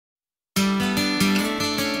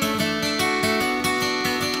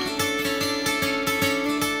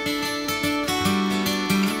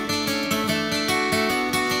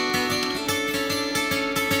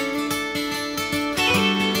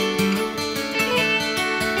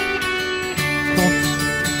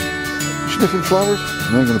sniffing flowers?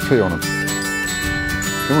 And I'm going to pee on them.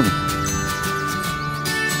 Come on then.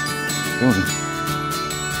 Come on then.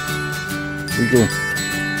 Where you going?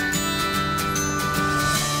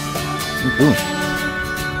 Where you going?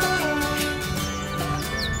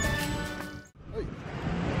 Hey.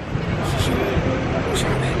 What's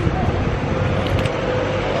happening?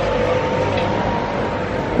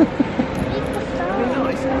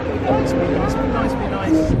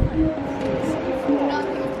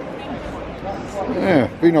 Yeah,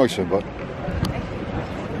 be nicer, bud.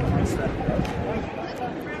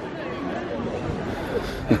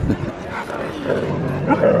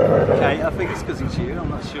 Okay, I think it's because it's you, I'm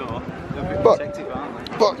not sure. They're a bit protective, aren't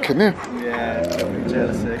they? Buck, come here. Yeah,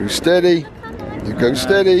 jealousy. Go steady. You go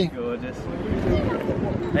steady. Gorgeous.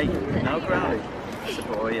 Hey, no growling. That's a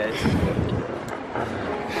boy, yeah.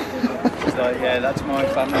 It's like, yeah, that's my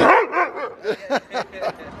family.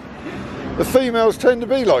 The females tend to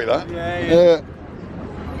be like that. Yeah.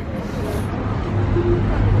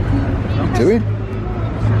 What are you doing?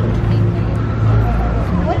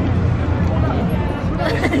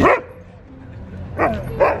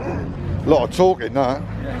 A lot of talking, that.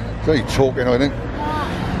 It's only talking, I think.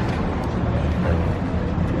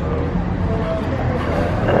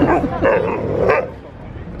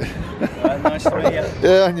 Right, nice to meet you.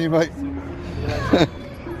 Yeah, and you, mate.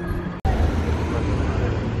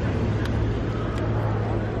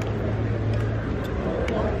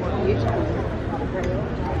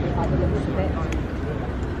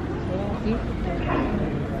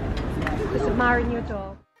 Just admiring your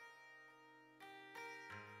dog.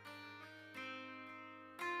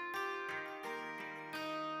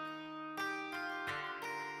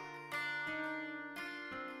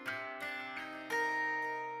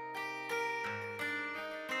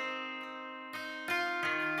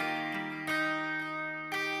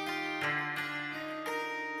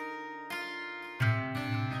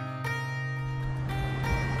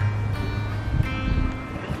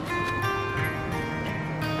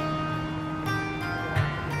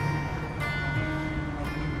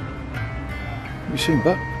 You seen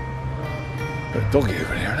Buck? Got a doggy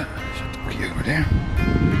over there, look. There's a doggy over there.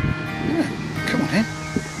 Yeah, come on in.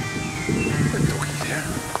 There's a doggy there.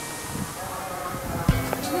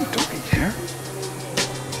 There's no doggy there.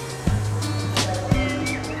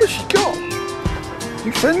 What's she got?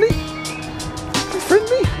 You friendly? You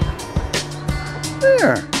friendly?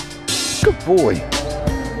 There. Good boy.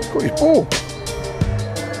 Got his ball.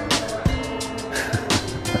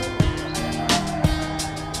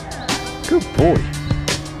 Good boy.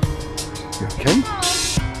 You okay?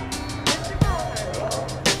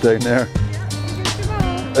 Down there.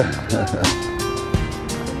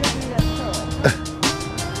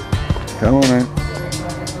 Come on in.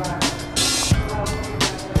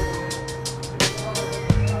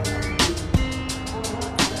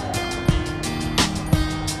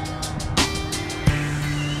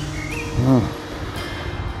 Oh.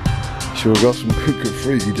 Sure got some good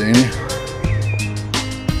graffiti down here.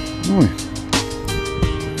 Oh.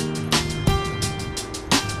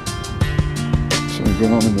 Something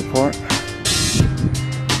going on in the park.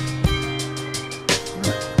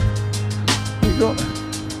 What you got there?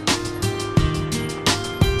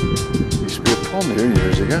 Used to be a pond here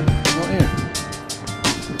years ago. Not here.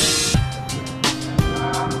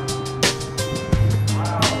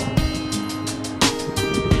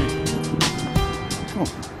 Come on.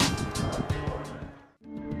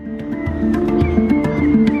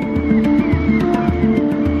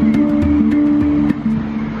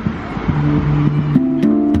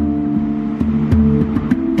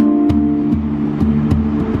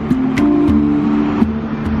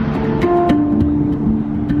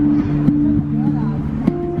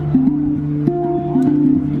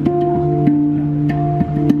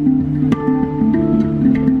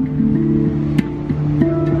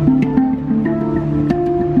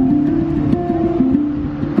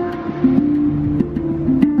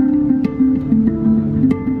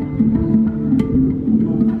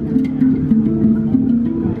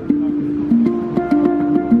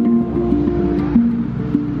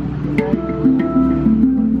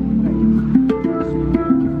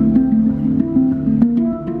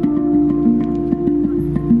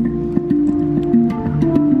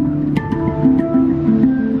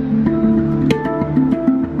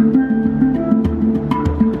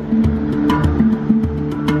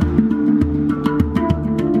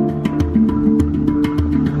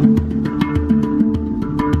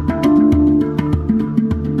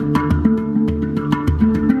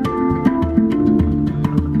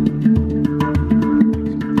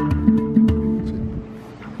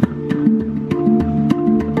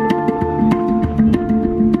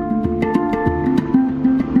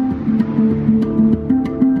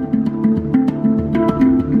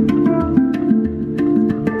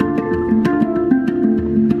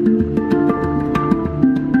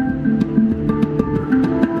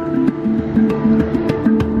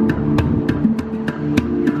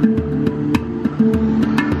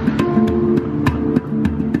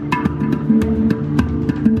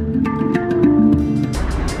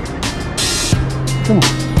 Come on.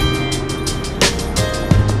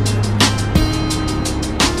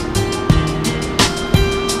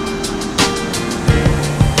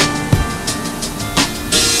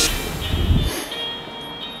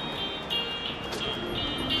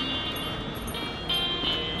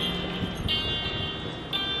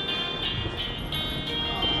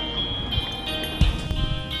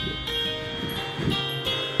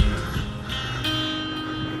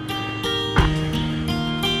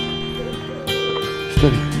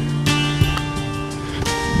 Steady.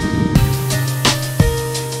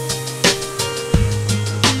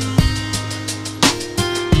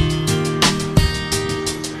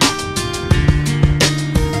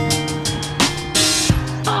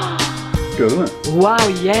 Good, isn't it? Wow,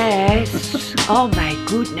 yes. Oh my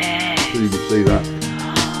goodness. So you can see that.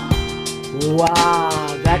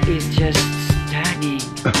 Wow, that is just stunning.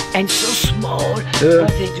 And so small. Yeah. What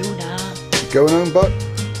they do now? Going home, Buck?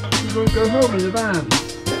 We'll go home in the van.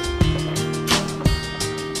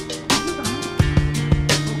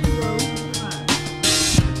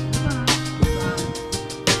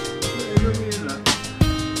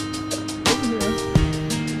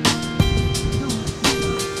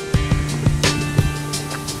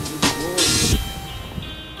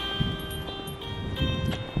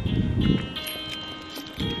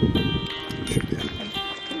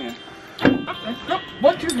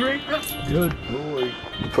 One, two, three. Good boy.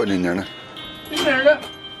 Put it in there now. In there, look.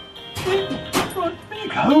 There you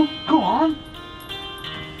go. Go on.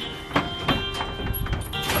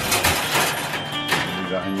 Leave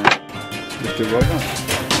that in there. Lift it right up.